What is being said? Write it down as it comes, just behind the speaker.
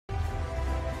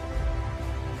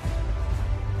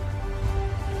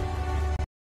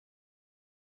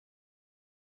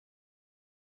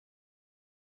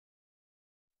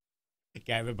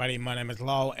Okay, everybody, my name is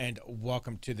Lowell and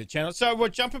welcome to the channel. So we're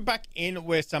jumping back in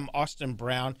with some Austin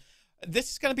Brown. This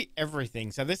is going to be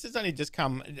everything. So this has only just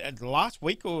come last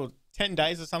week or 10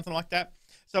 days or something like that.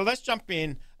 So let's jump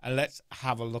in and let's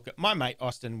have a look at my mate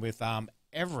Austin with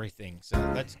everything. So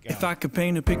let's go. If I could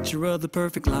paint a picture of the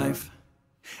perfect life,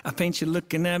 I paint you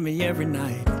looking at me every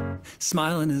night,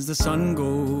 smiling as the sun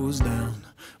goes down.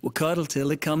 We'll cuddle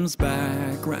till it comes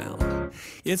back round.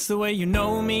 It's the way you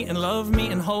know me and love me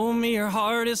and hold me. Your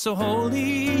heart is so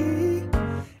holy.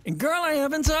 And girl, I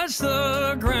haven't touched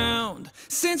the ground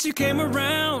since you came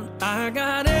around. I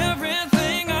got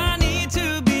everything I need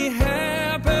to be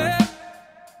happy.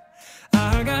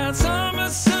 I got summer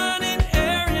sun and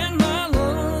air in my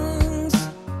lungs.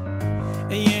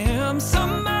 Yeah, I'm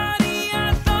somebody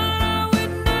I thought I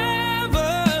would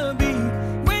never be.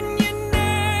 When you're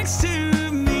next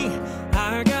to me,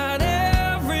 I got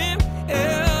everything.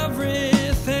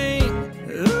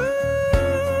 Ooh,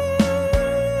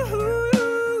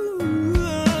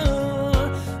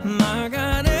 I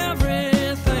got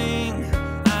everything.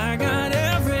 I got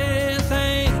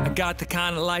everything. I got the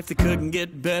kind of life that couldn't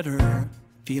get better.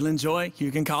 Feeling joy,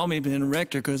 you can call me Ben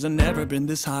Rector, cause I've never been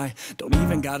this high. Don't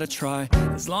even gotta try,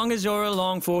 as long as you're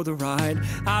along for the ride.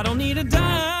 I don't need a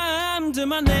dime to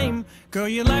my name. Girl,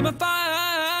 you light my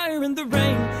fire in the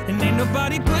rain. And ain't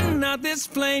nobody putting out this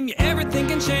flame. Yeah, everything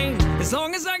can change. As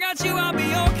long as I got you, I'll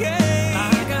be okay.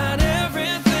 I got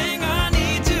everything I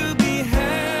need to be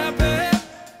happy.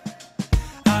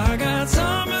 I got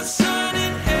summer sun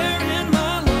and air in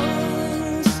my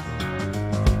lungs.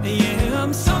 Yeah,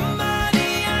 I'm somebody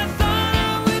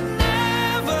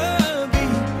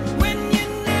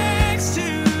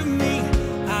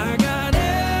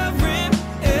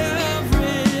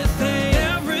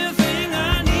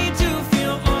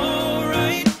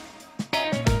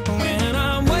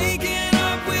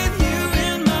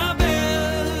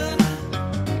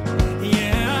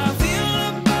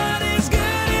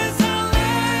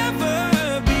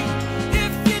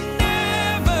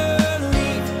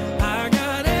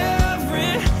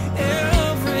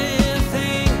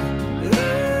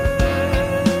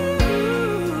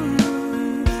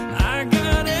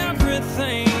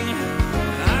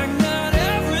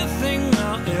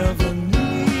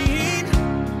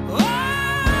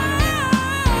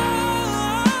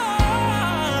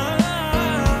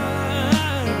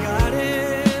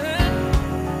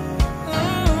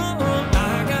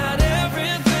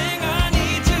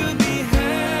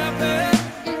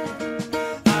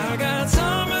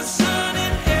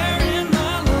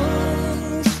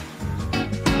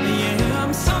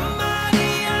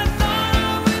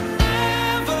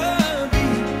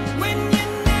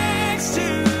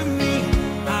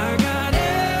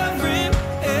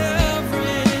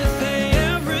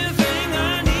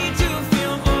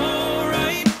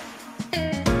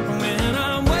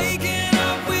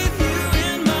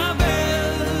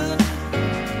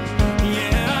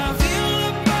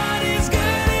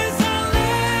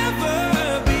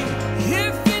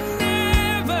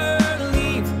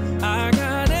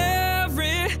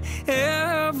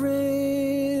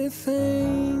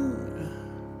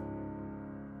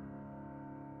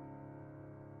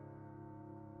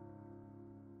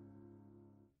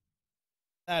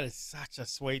That is such a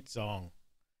sweet song.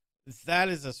 That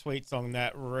is a sweet song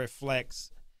that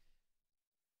reflects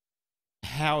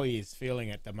how he is feeling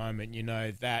at the moment. You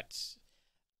know, that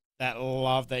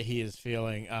love that he is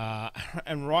feeling,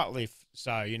 and rightly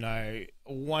so. You know,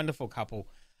 a wonderful couple.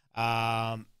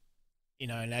 You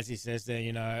know, and as he says there,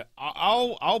 you know,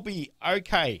 I'll be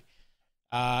okay,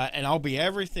 and I'll be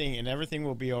everything, and everything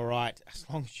will be all right as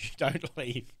long as you don't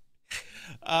leave.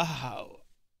 I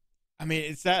mean,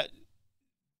 it's that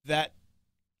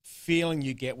feeling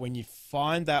you get when you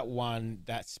find that one,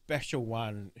 that special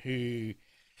one who,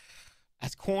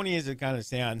 as corny as it's going to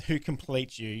sound, who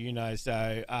completes you, you know.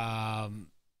 So and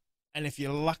if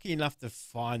you're lucky enough to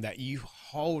find that, you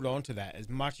hold on to that as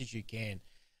much as you can.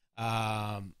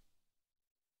 Yeah,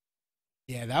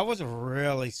 that was a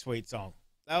really sweet song.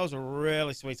 That was a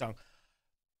really sweet song.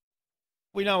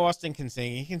 We know Austin can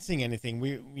sing. He can sing anything.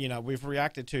 We've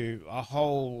reacted to a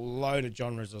whole load of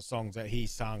genres of songs that he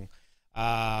sung.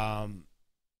 You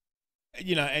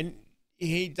know, and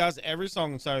he does every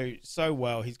song so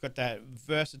well. He's got that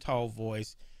versatile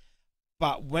voice.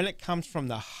 But when it comes from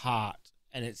the heart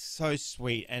and it's so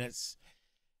sweet and it's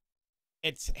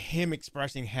him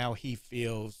expressing how he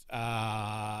feels,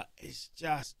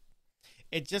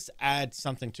 it just adds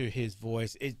something to his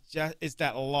voice. It's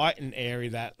that light and airy,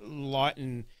 that light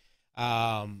and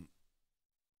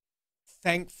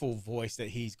thankful voice that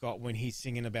he's got when he's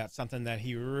singing about something that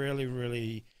he really,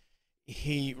 really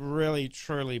he really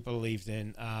truly believes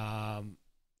in. And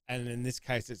in this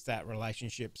case, it's that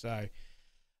relationship. So,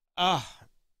 ah,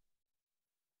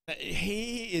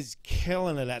 he is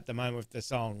killing it at the moment with the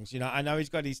songs. You know, I know he's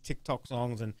got his TikTok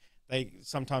songs, and they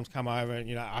sometimes come over, and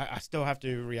you know, I still have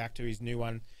to react to his new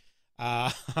one.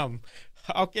 Um,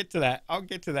 I'll get to that. I'll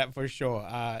get to that for sure.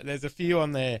 There's a few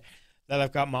on there that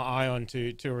I've got my eye on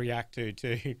to react to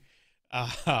too.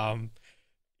 Um,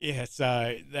 yeah,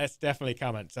 so that's definitely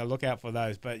coming. So look out for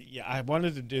those. But yeah, I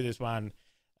wanted to do this one.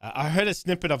 I heard a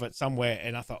snippet of it somewhere,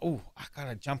 and I thought, oh, I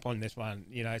gotta jump on this one.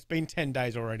 You know, it's been 10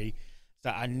 days already, so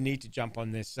I need to jump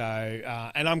on this. So,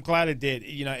 and I'm glad it did.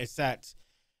 You know, it's that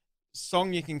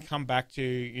song you can come back to.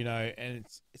 You know, and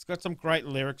it's got some great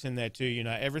lyrics in there too. You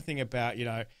know, everything about, you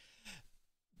know,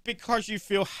 because you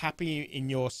feel happy in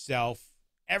yourself.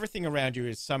 Everything around you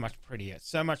is so much prettier,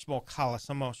 so much more color,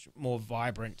 so much more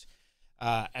vibrant.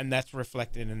 And that's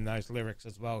reflected in those lyrics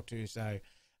as well too. So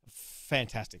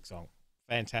fantastic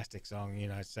song, you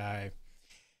know. So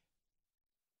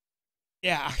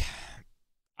yeah,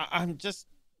 I'm just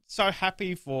so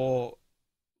happy for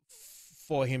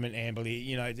him and Amberly.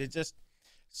 You know, they're just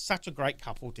such a great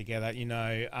couple together, you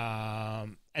know.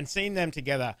 And seeing them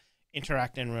together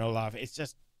interact in real life, it's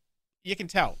just, you can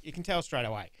tell straight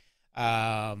away.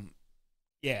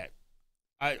 Yeah,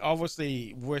 I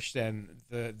obviously wish them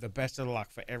the best of luck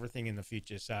for everything in the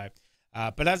future. So,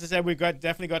 but as I said, we've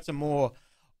definitely got some more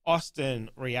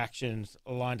Austin reactions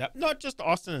lined up. Not just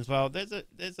Austin as well. There's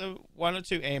a one or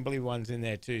two Amberley ones in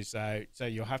there too. So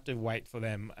you'll have to wait for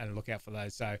them and look out for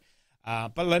those. So,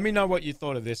 but let me know what you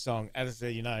thought of this song. As I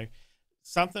said, you know,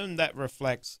 something that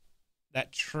reflects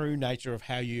that true nature of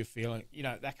how you're feeling. You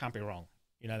know, that can't be wrong.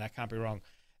 You know, that can't be wrong,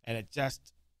 and it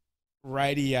just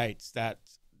radiates that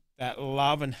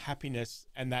love and happiness,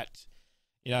 and that,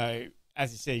 you know,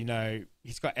 as you said, you know,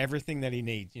 he's got everything that he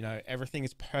needs. You know, everything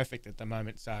is perfect at the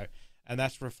moment. So, and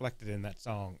that's reflected in that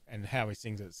song and how he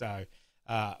sings it. So,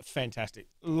 fantastic.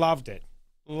 Loved it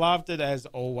as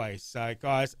always. So,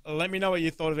 guys, let me know what you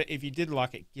thought of it. If you did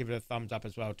like it, give it a thumbs up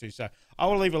as well too. So, I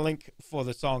will leave a link for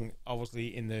the song,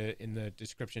 obviously, in the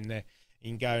description there. You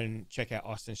can go and check out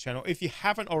Austin's channel. If you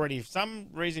haven't already, if for some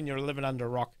reason you're living under a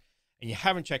rock and you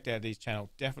haven't checked out his channel,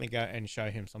 definitely go and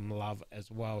show him some love as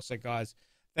well. So, guys,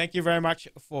 thank you very much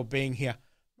for being here.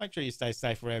 Make sure you stay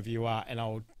safe wherever you are, and I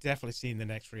will definitely see you in the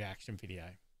next reaction video.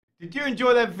 Did you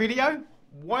enjoy that video?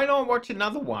 Why not watch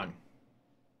another one?